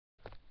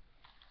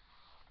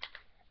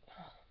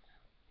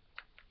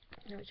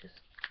Let me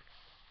just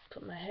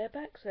put my hair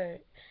back. So,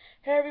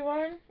 hey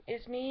everyone,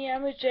 it's me,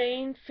 Emma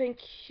Jane. Thank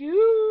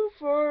you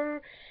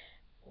for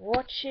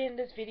watching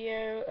this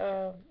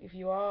video. If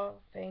you are,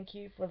 thank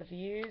you for the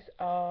views.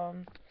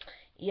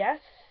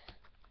 Yes.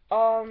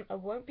 There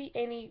won't be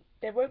any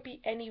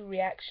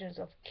reactions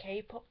of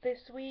K-pop this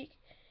week.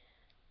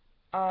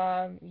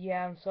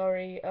 Yeah, I'm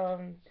sorry.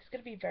 It's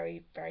gonna be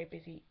very, very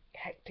busy,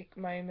 hectic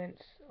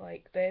moments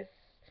like this.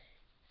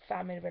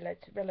 Family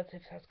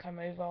relatives has come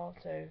over,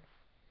 so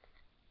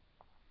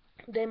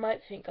they might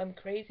think I'm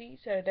crazy,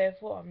 so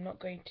therefore I'm not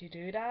going to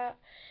do that.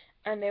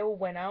 And they all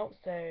went out,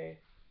 so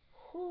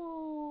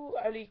who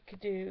only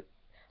could do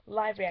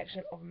live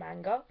reaction of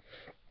manga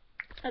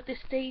at this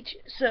stage.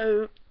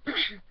 So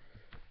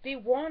the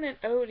one and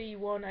only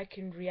one I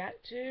can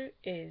react to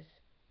is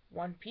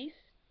One Piece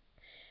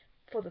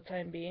for the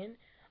time being.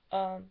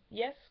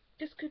 Yes,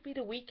 this could be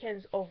the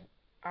weekends of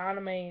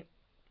anime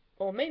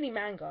or mainly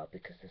manga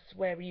because this is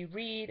where you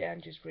read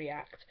and just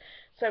react.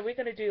 So we're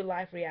gonna do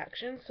live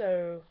reaction.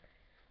 So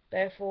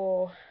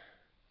therefore,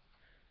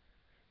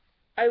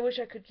 I wish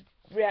I could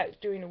react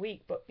during the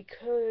week, but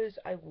because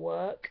I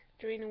work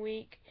during the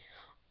week,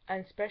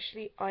 and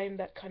especially I'm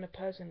that kind of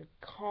person who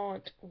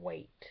can't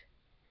wait,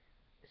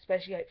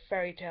 especially like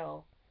Fairy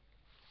Tail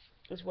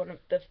is one of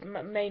the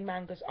main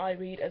mangas I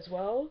read as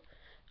well.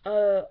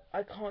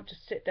 I can't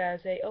just sit there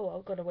and say, oh,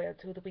 I'm gonna wait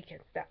until the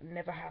weekend. That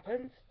never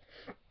happens.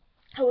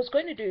 I was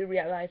going to do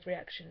live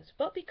reactions,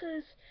 but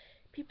because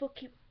people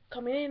keep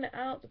coming in and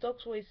out, the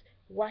dog's always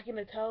wagging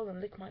their tail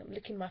and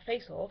licking my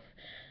face off.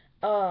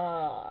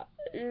 Uh,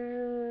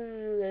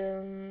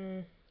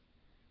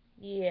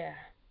 yeah.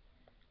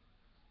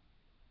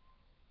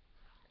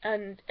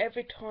 And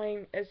every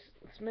time as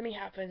many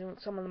happens in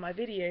some of my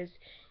videos,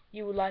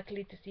 you will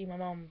likely to see my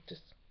mum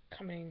just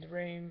coming in the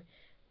room,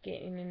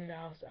 getting in and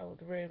out of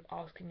the room,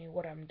 asking me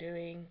what I'm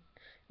doing,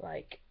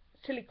 like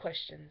silly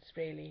questions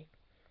really.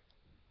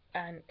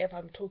 And if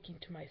I'm talking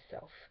to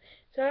myself,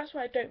 so that's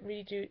why I don't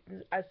really do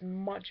as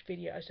much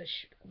video as I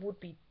would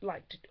be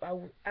like to. I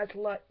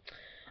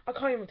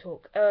can't even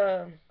talk.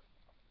 I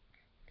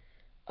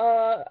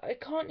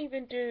can't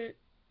even do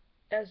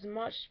as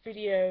much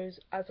videos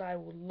as I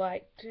would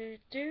like to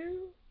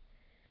do,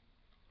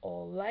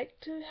 or like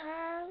to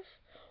have,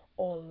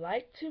 or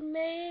like to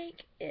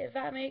make, if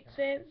that makes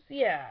sense.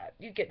 Yeah,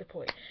 you get the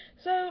point.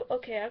 So,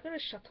 okay, I'm gonna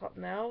shut up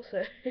now,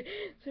 so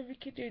so we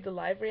can do the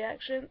live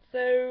reaction.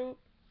 So,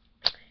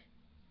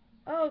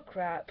 oh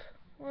crap.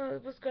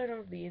 What's going on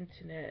with the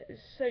internet?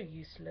 It's so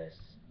useless.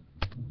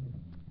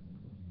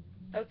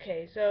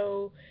 Okay,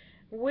 so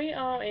we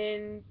are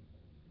in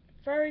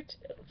fairy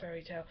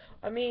tale.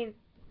 I mean,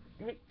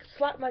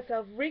 slap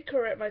myself,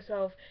 recorrect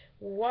myself.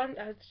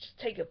 I just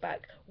take it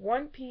back.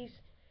 One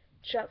Piece,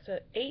 chapter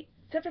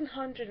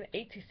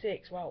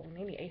 786. Wow,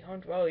 nearly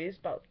 800. Oh, it's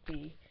about to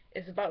be.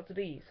 It's about to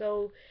be.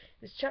 So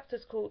this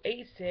chapter's called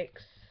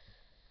 86.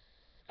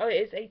 Oh,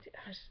 it is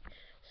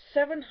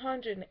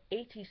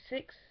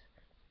 786.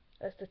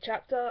 That's the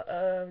chapter.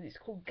 It's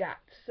called Gat.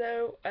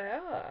 So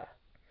oh,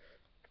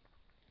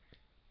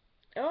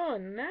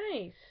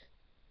 nice.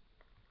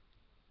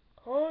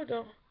 Hold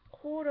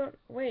on,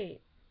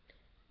 wait.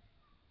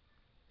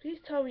 Please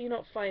tell me you're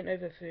not fighting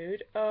over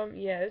food.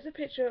 Yeah, there's a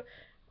picture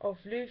of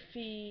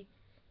Luffy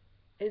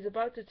is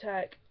about to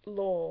attack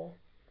Law,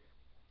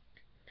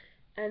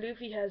 and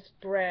Luffy has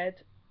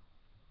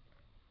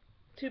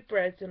two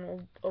breads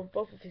on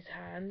both of his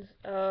hands.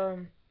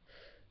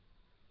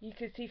 You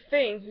can see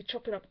Fang who's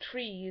chopping up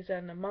trees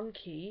and a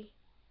monkey.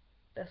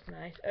 That's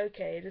nice.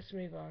 Okay, let's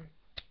move on.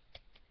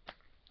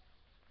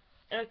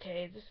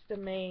 Okay, this is the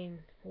main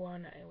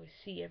one I always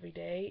see every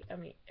day. I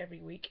mean, every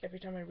week, every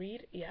time I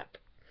read. Yep.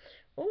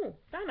 Oh,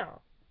 fan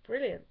art.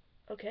 Brilliant.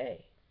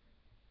 Okay.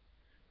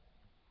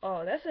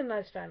 Oh, that's a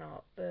nice fan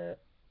art.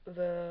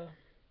 The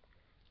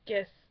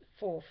guess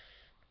fourth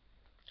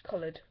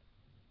coloured.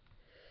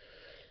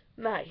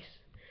 Nice.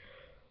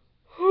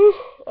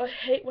 I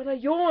hate when I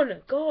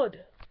yawn.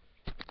 God.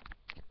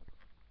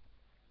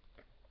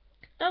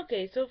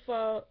 Okay, so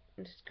far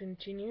let's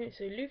continue.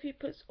 So Luffy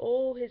puts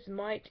all his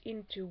might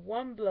into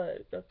one blow.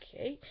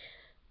 Okay.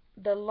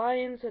 The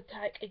lion's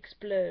attack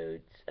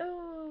explodes.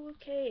 Oh,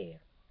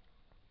 okay.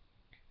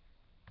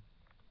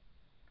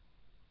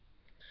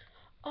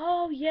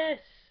 Oh yes,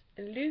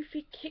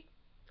 Luffy kicked.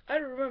 I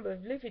don't remember.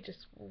 Luffy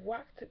just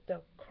whacked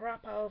the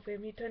crap out of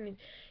him. He turned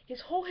his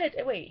whole head.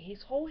 Wait,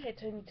 his whole head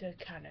turned into a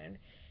cannon,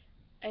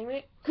 and he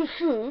went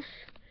koof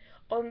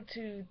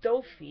onto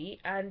Dolphy,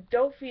 and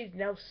Dolphy is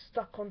now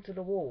stuck onto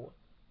the wall.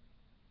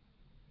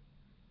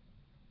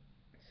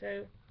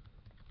 So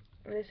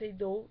let's say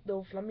Do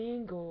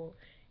Flamingo.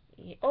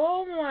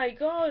 Oh my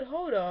God!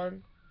 Hold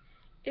on.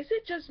 Is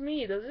it just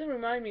me? Does it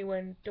remind me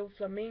when Do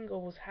Flamingo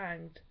was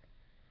hanged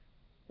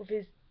with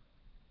his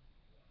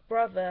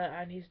brother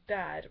and his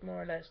dad,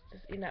 more or less,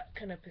 just in that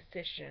kind of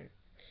position,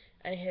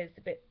 and his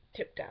a bit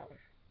tipped down.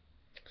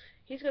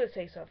 He's gonna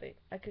say something.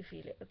 I can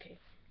feel it. Okay.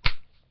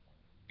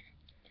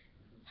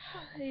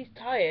 He's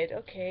tired.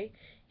 Okay.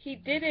 He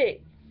did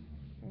it.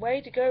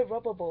 Way to go,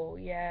 Rubber Ball.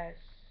 Yes.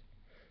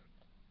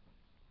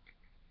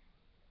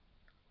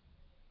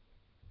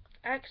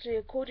 Actually,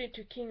 according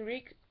to King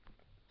Riku...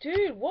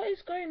 Dude, what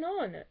is going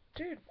on?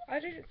 Dude, I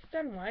don't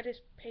understand why this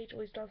page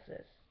always does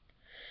this.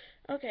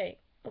 Okay,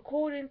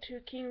 according to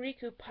King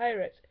Riku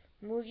Pirate,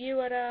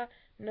 Mugiwara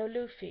no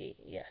Luffy.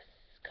 Yes,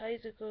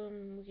 Kaizoku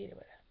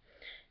Mugiwara.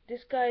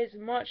 This guy is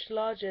much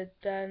larger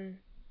than...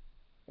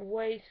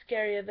 way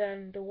scarier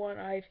than the one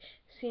I've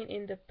seen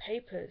in the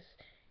papers.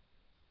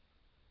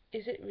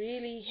 Is it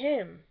really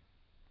him?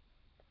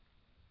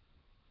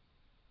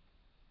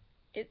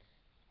 It's...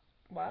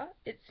 what?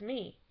 It's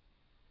me.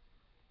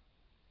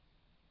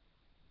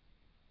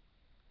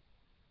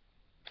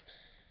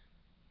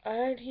 I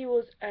heard he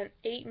was an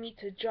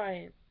 8-meter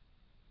giant.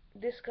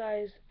 This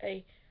guy's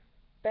a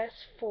best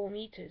 4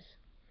 meters.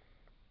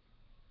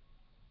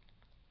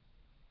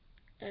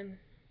 And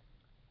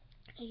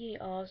he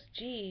asked,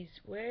 geez,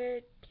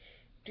 where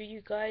do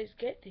you guys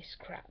get this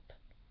crap?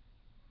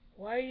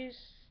 Why are you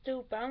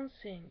still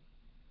bouncing?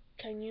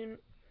 Can you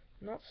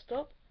not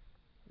stop?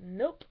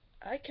 Nope,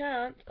 I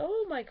can't.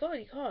 Oh my god,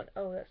 you can't.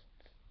 Oh, that's...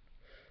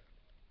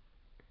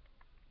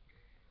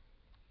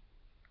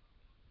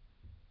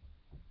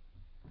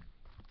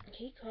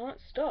 he can't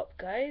stop,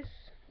 guys.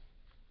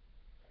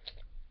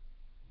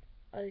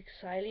 Miley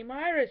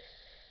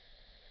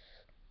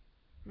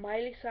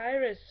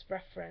Cyrus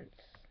reference.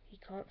 He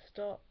can't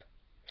stop.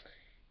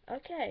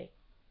 Okay,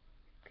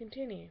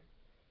 continue.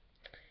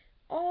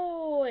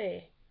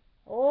 Oi!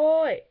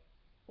 Oi!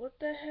 What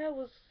the hell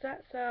was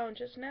that sound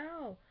just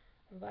now?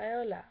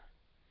 Viola.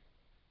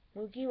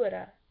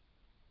 Mugiwara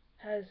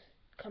has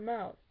come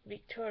out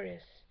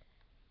victorious.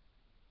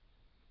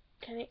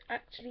 Can it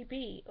actually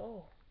be?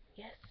 Oh,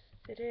 yes,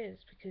 it is,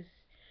 because,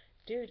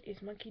 dude,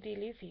 it's Monkey D.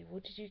 Luffy.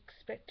 What did you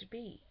expect to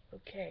be?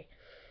 Okay.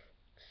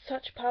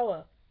 Such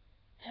power.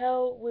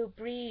 Hell will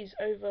breeze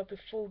over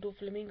before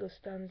Doflamingo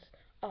stands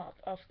up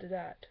after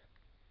that.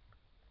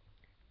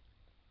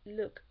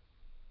 Look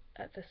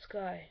at the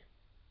sky.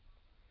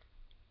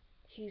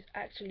 He's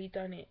actually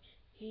done it.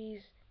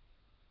 He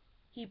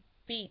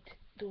beat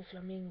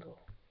Doflamingo.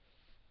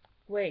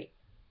 Wait.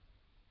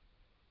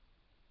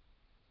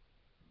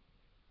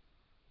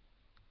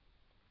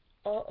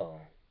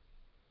 Uh-oh.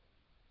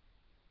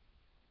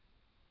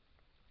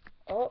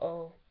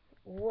 Uh-oh.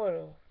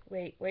 Whoa.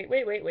 Wait.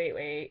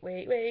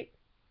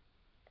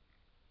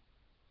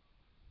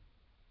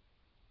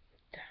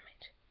 Damn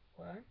it.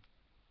 What?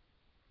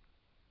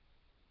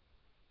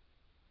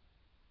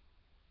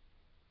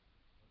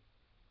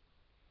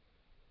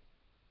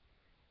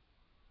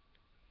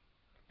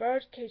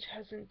 Birdcage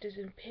hasn't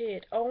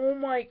disappeared. Oh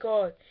my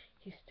god.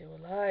 He's still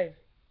alive.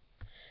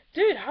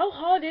 Dude, how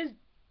hard is...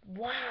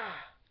 wow.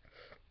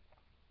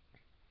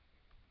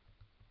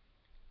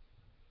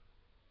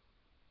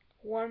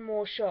 One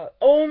more shot.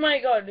 Oh my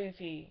god,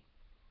 Luffy.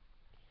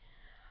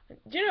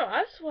 Do you know,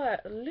 I swear,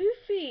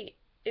 Luffy,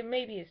 it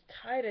maybe is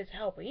tired as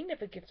hell, but he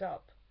never gives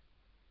up.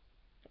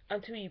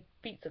 Until he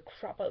beats the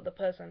crap out of the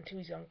person until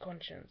he's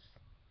unconscious.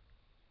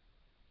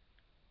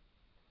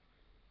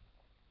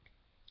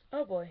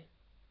 Oh boy.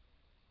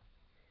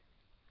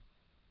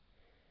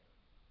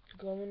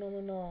 Going on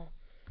and on.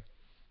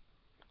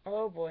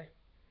 Oh boy.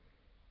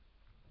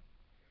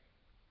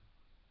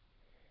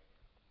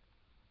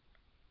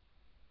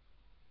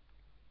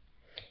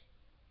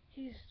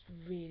 He's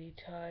really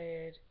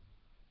tired.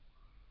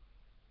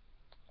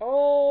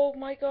 Oh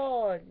my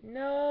god,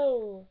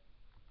 no!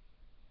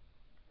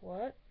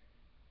 What?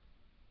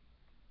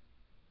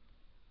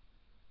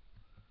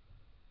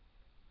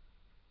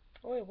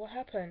 Wait, what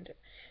happened?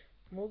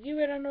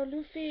 Mugiwara no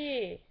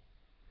Luffy!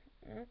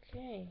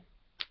 Okay.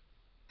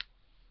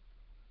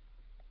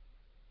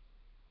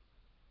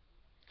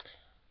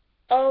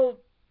 Oh,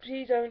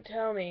 please don't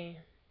tell me.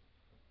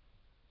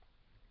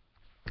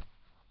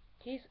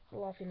 He's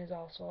laughing his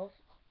ass off.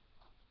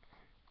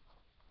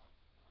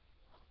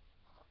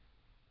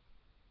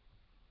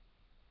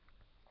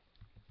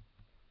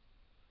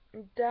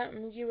 That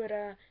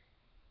Mugiwara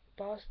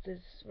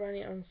bastard's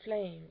running on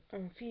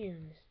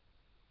fumes.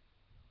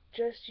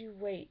 Just you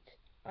wait.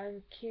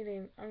 I'ma kill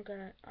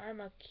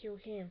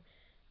him,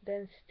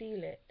 then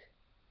steal it.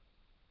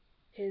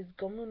 His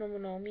Gomu no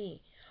no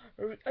Mi.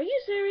 Are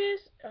you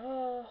serious?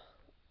 Oh,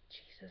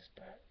 Jesus,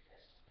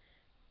 Burgess.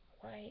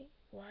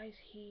 Why is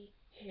he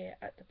here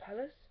at the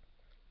palace?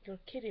 You're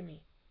kidding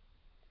me.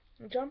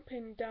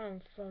 Jumping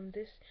down from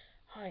this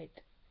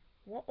height.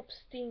 What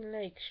obscene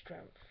leg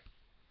strength.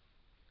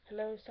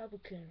 Hello,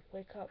 Sabukun.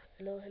 Wake up.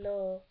 Hello,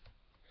 hello.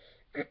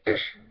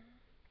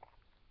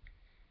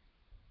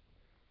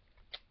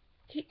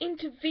 He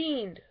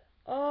intervened.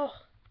 Oh,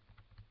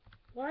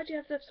 why do you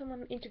have to have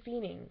someone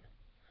intervening?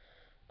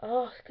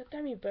 Oh, god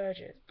damn you,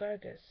 Burgess.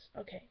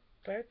 Okay,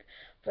 Burger,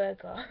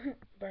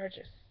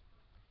 Burgess.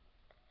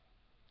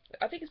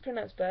 I think it's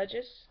pronounced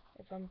Burgess.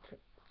 If I'm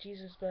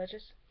Jesus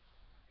Burgess.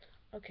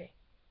 Okay.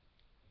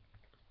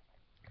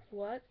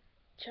 What?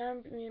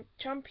 Champion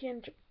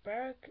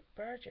Burgess.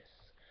 Burgess.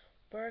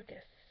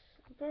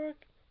 Burgess.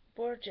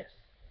 Burgess.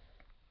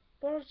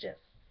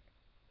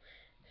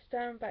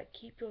 Stand back.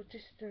 Keep your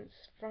distance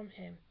from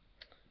him.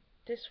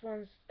 This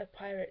one's a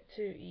pirate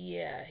too.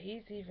 Yeah,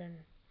 he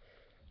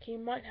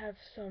might have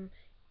some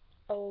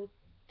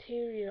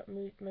ulterior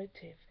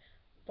motive,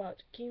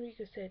 but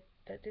Kimiko said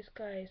that this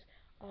guy's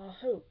our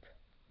hope.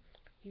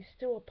 He's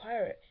still a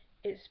pirate.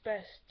 It's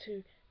best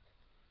to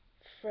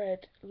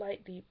tread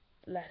lightly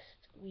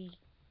lest we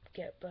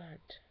get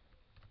burnt.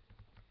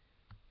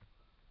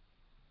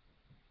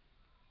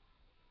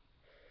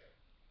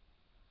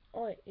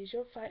 Oi, is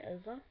your fight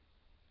over?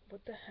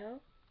 What the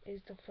hell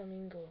is the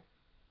flamingo?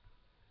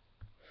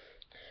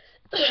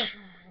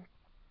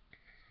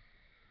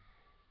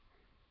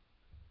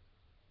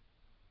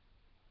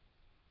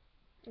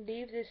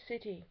 Leave this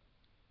city.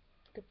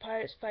 The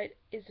pirates' fight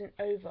isn't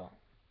over.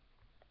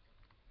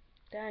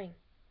 Dang.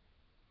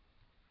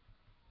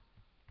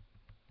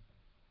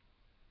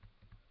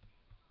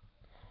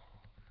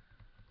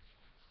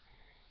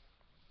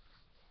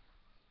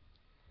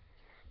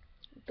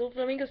 The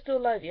flamingo's still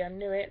alive. Yeah, I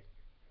knew it.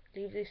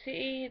 Leave the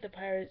city. The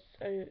pirates'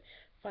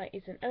 fight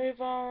isn't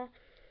over.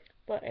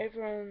 But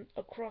everyone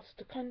across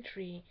the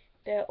country,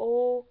 they're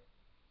all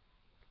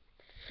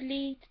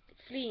flee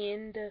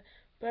fleeing the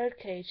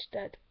birdcage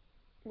that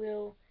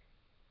will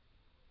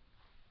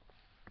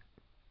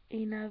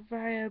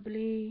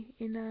invariably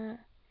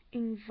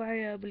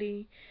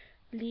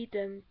lead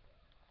them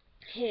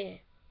here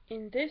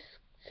in this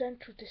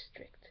central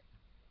district.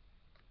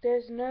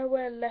 There's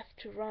nowhere left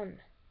to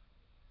run.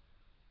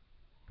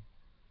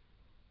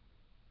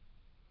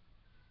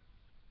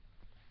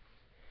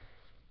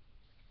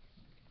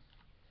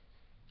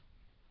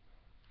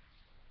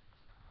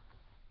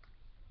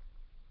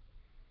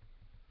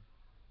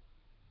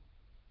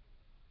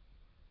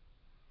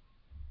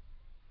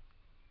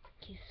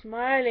 He's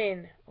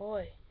smiling.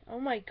 Oi. Oh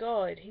my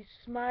god, he's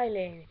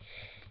smiling.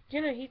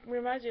 You know, he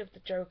reminds me of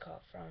the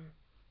Joker from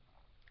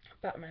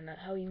Batman,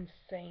 how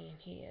insane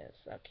he is.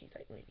 Like, he's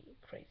like really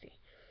crazy.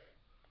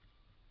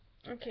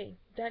 Okay,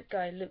 that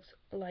guy looks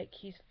like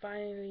he's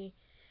finally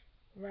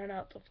ran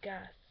out of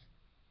gas.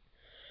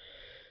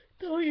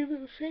 Don't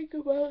even think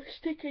about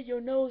sticking your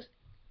nose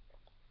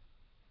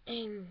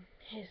in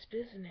his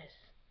business.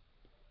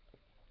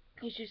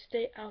 You should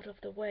stay out of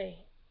the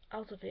way,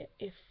 out of it,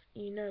 if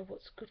you know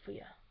what's good for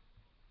you.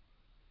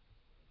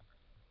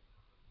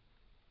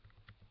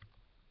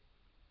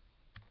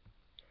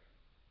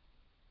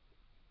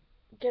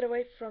 Get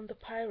away from the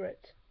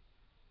pirate.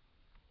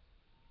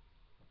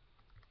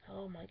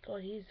 Oh my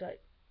god, he's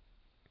like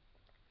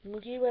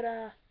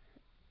Mugiwara.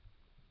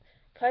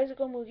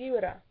 Kaizuko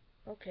Mugiwara.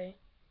 Okay.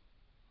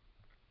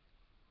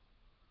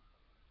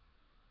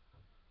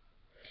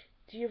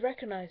 Do you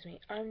recognize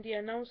me? I'm the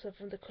announcer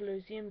from the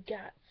Colosseum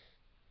Gats.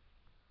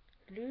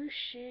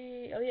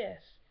 Lucy. Oh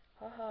yes.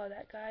 Haha,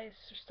 that guy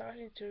is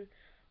starting to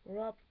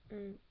rub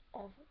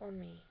off on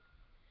me.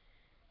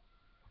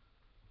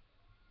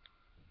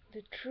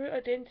 The true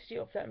identity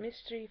of that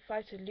mystery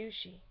fighter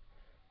Lucy.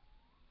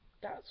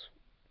 That's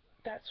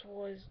that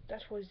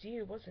was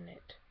you, wasn't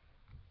it?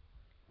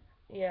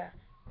 Yeah,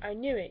 I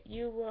knew it.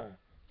 You were.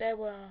 There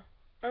were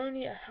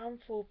only a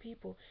handful of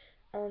people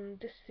on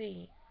this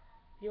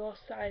your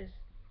size,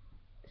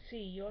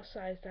 your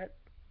size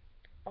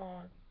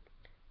are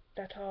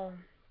that are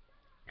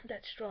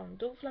that strong.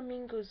 Do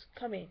flamingos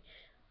coming?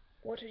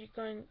 What are you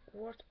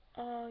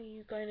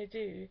going to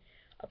do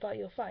about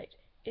your fight?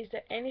 Is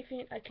there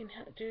anything I can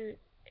do?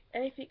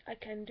 Anything I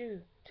can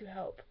do to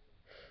help?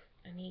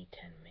 I need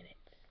 10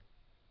 minutes.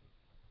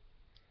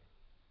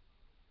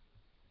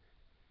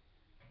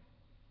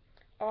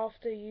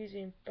 After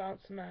using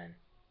Bound Man,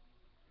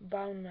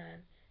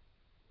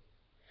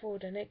 for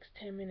the next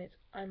 10 minutes,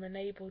 I'm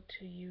unable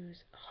to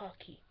use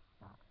Haki.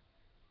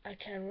 I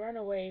can run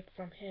away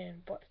from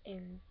him, but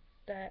in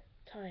that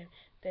time,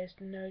 there's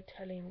no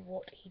telling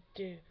what he'd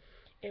do.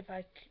 If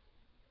I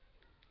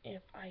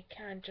if I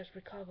can just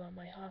recover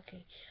my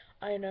Haki,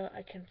 I know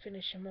I can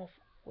finish him off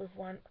with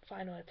one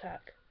final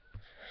attack.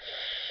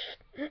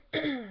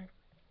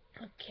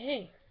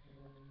 Okay,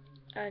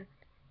 and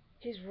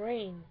his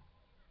reign,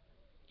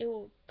 it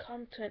will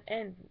come to an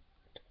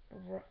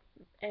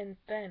end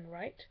then,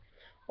 right?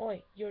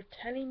 Oi, you're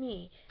telling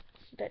me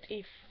that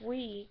if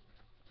we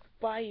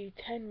buy you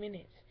 10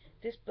 minutes,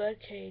 this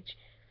birdcage,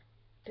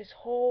 this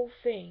whole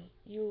thing,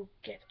 you'll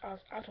get us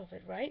out of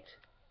it, right?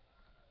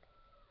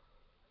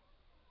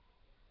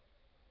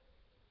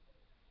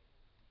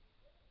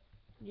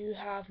 You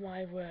have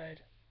my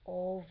word.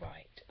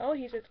 Alright. Oh,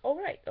 he says,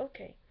 alright,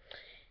 okay.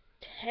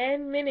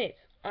 10 minutes.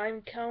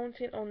 I'm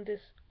counting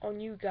on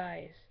you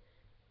guys.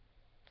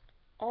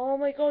 Oh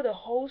my god, the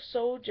whole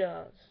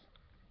soldiers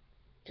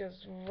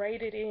just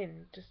raided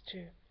in just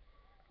to.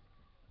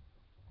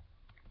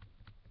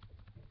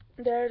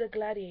 They're the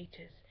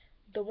gladiators,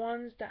 the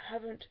ones that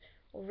haven't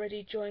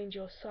already joined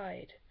your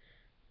side.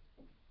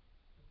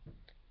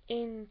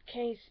 In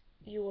case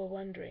you were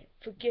wondering,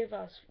 forgive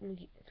us,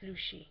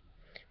 Lucy.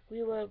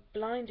 We were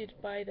blinded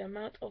by the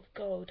amount of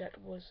gold that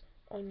was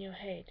on your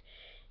head.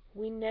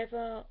 We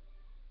never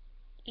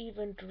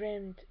even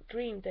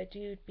dreamed that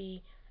you'd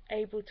be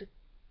able to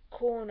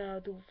corner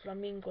the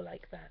flamingo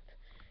like that.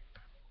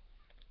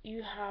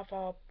 you have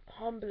our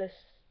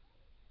humblest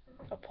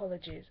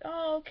apologies.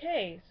 Oh,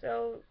 okay,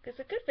 so it's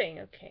a good thing.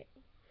 Okay.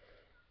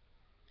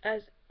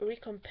 As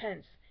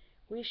recompense,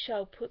 we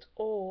shall put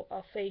all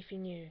our faith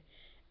in you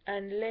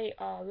and lay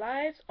our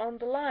lives on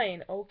the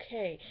line.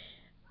 Okay.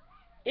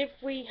 If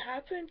we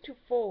happen to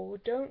fall,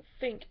 don't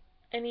think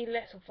any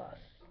less of us.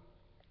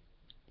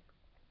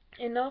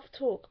 Enough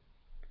talk.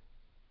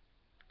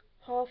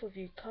 Half of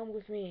you come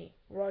with me,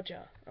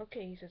 Roger.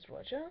 Okay, he says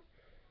Roger.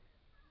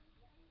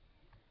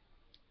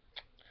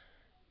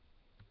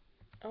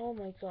 Oh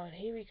my god,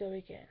 here we go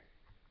again.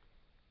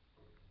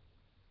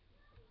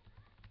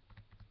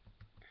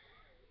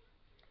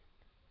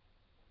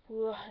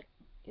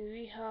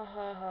 Ha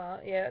ha ha.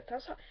 Yeah,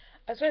 that's how,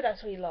 I swear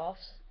that's how he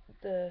laughs.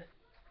 The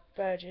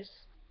Burgess.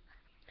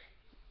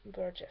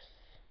 Burgess.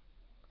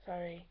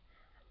 Sorry.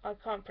 I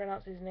can't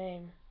pronounce his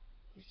name.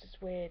 He's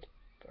just weird.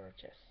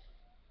 Burgess.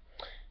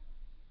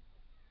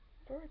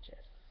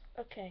 Burgess.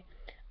 Okay.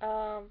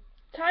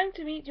 Time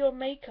to meet your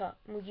maker,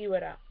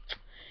 Mugiwara.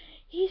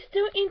 He's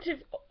still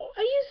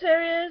Are you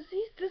serious?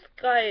 This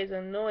guy is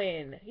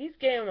annoying. He's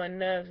getting on my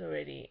nerves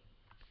already.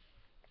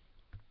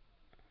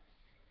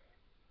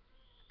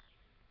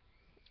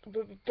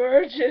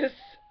 Burgess.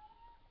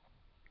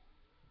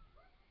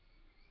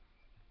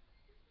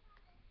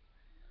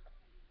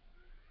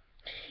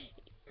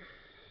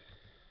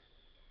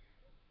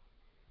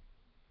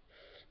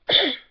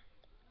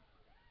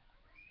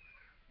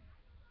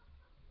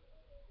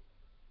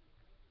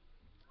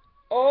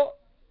 Oh,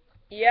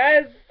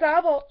 yes,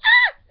 Sabo.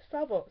 Ah!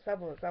 Sabo.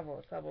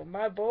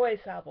 My boy,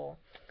 Sabo.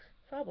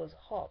 Sabo's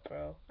hot,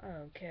 bro. I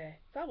don't care.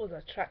 Sabo's an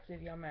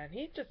attractive young man.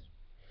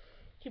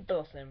 He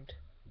blossomed.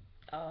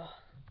 Uh,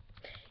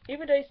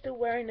 Even though he's still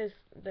wearing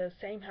the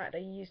same hat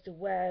that he used to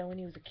wear when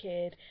he was a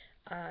kid,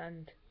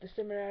 and the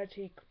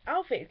similarity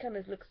outfit kind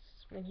of looks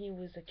when he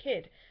was a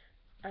kid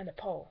and a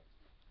pole.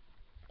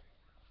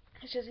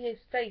 It's just his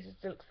face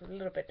looks a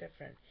little bit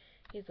different.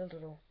 He's a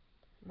little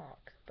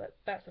mark, but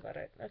that's about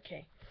it.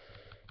 Okay.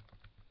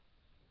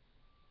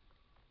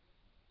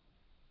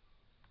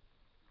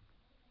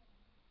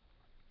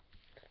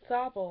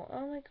 Sabo.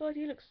 Oh my god,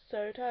 he looks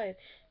so tired.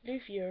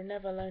 Luffy, you're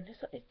never alone.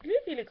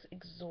 Luffy looks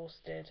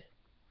exhausted.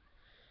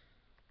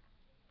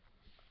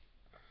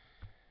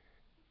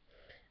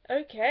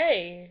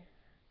 Okay.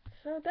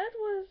 So that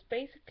was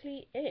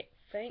basically it.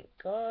 Thank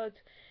God.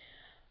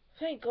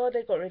 Thank God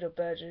they got rid of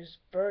Burgess.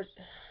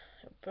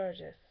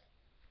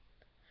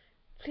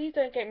 Please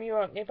don't get me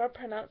wrong. If I'm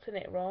pronouncing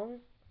it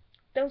wrong,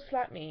 don't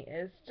slap me.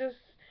 It's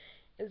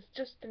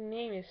just the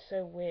name is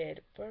so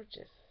weird.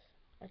 Burgess.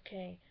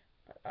 Okay.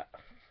 Uh,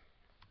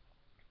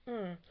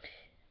 hmm.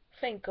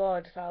 Thank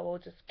God Sabo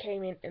just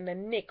came in the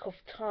nick of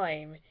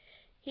time.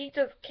 He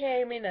just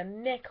came in a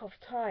nick of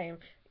time.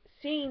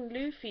 Seeing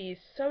Luffy is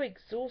so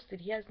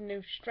exhausted, he has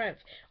no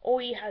strength. All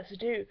he has to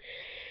do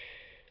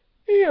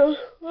is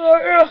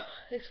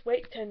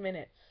wait 10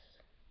 minutes.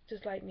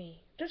 Just like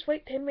me. Just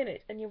wait 10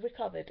 minutes and you're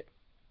recovered.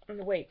 And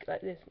awake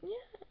like this.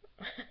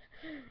 Yeah.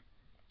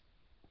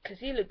 Because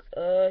he looks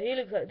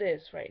like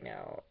this right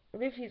now.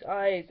 Luffy's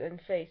eyes and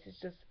face is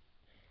just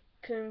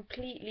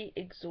completely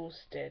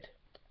exhausted.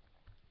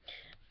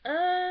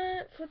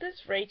 For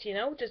this rating,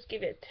 I would just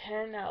give it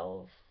 10 out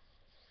of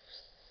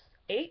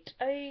 8,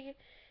 I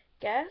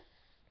guess.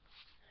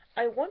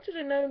 I wanted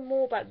to know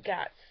more about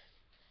Guts,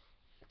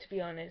 to be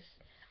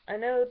honest. I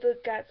know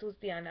that Guts was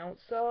the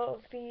announcer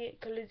of the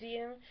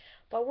Coliseum,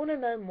 but I want to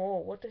know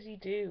more. What does he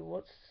do?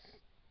 What's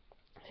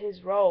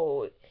his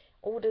role?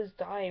 All this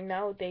time,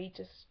 now they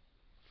just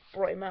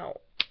brought him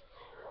out.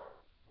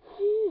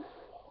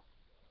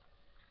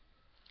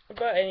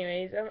 But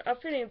anyways, I'm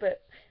feeling a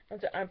bit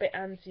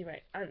antsy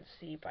right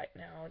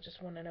now. I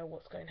just want to know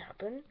what's going to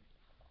happen.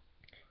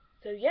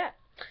 So yeah.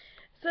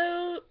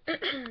 So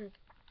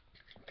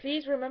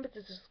please remember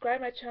to subscribe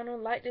my channel,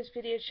 like this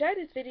video, share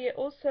this video.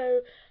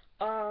 Also,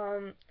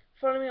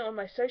 follow me on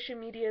my social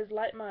medias,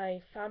 like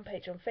my fan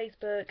page on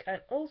Facebook,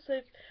 and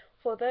also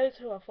for those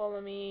who are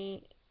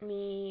following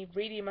me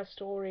reading my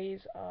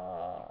stories,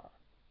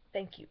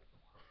 thank you.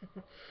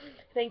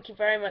 Thank you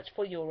very much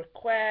for your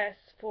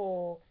requests,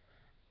 for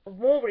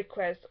more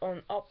requests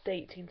on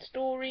updating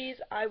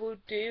stories. I will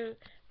do,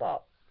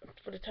 but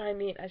for the time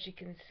being, as you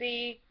can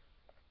see,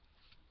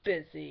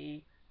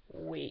 busy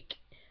week.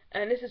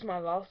 And this is my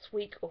last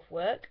week of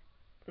work.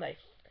 Like,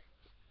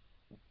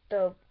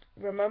 the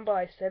remember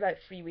I said like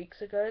 3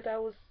 weeks ago that I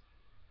was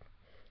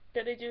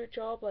gonna do a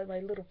job, like my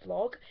little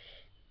vlog.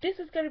 This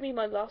is gonna be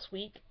my last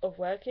week of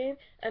working,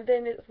 and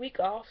then the week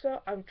after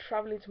I'm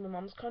traveling to my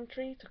mom's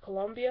country, to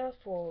Colombia,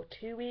 for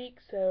 2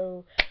 weeks.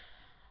 So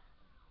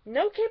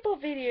no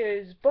K-pop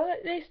videos,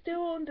 but they're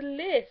still on the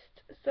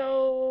list.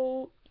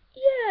 So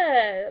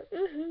yeah,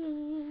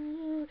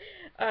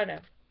 I know.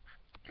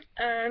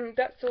 And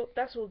that's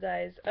all,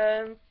 guys.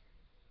 I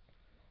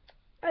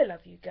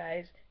love you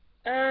guys.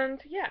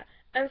 And yeah,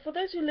 and for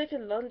those who live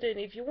in London,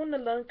 if you want to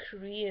learn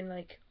Korean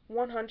like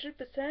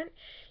 100%,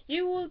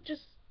 you will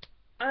just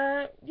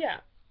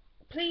yeah,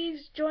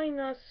 please join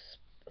us,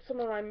 some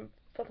of my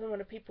some of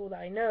the people that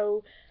I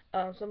know,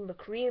 some of the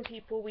Korean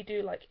people, we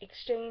do like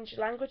exchange,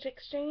 language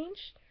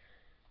exchange,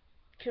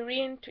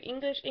 Korean to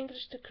English,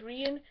 English to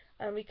Korean,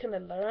 and we kind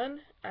of learn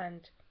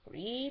and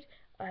read.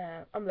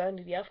 I'm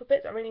learning the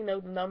alphabets. I already know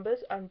the numbers.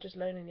 I'm just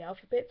learning the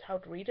alphabets, how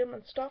to read them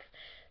and stuff.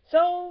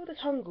 So the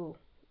Hangul,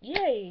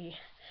 yay!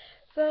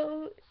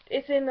 So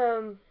it's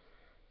in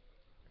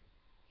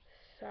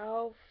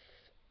South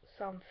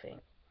something.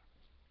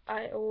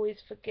 I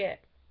always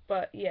forget,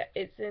 but yeah,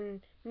 it's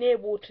in near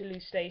Waterloo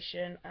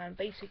Station, and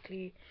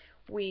basically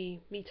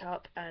we meet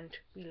up and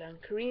we learn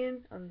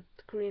Korean, and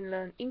the Korean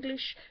learn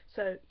English.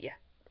 So yeah.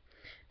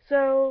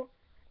 So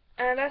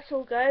and that's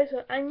all, guys.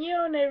 So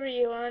안녕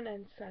everyone,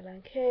 and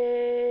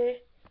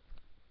사랑해.